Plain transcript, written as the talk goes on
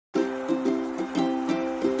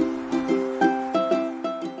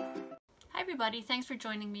everybody, thanks for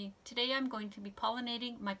joining me. Today I'm going to be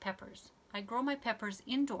pollinating my peppers. I grow my peppers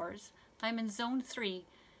indoors. I'm in zone 3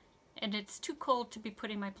 and it's too cold to be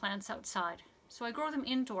putting my plants outside. So I grow them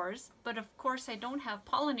indoors, but of course I don't have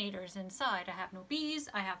pollinators inside. I have no bees,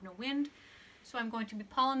 I have no wind, so I'm going to be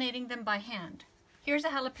pollinating them by hand. Here's a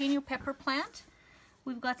jalapeno pepper plant.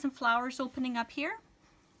 We've got some flowers opening up here.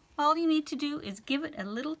 All you need to do is give it a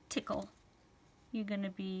little tickle. You're going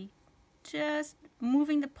to be just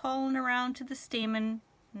moving the pollen around to the stamen,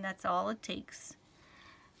 and that's all it takes.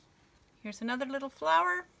 Here's another little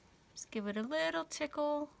flower. Just give it a little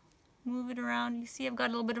tickle, move it around. You see I've got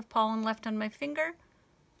a little bit of pollen left on my finger.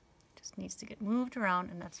 Just needs to get moved around,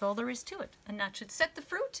 and that's all there is to it. And that should set the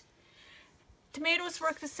fruit. Tomatoes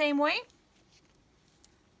work the same way.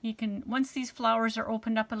 You can, once these flowers are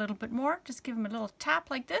opened up a little bit more, just give them a little tap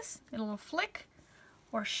like this, a little flick,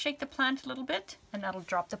 or shake the plant a little bit, and that'll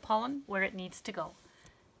drop the pollen where it needs to go.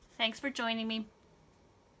 Thanks for joining me.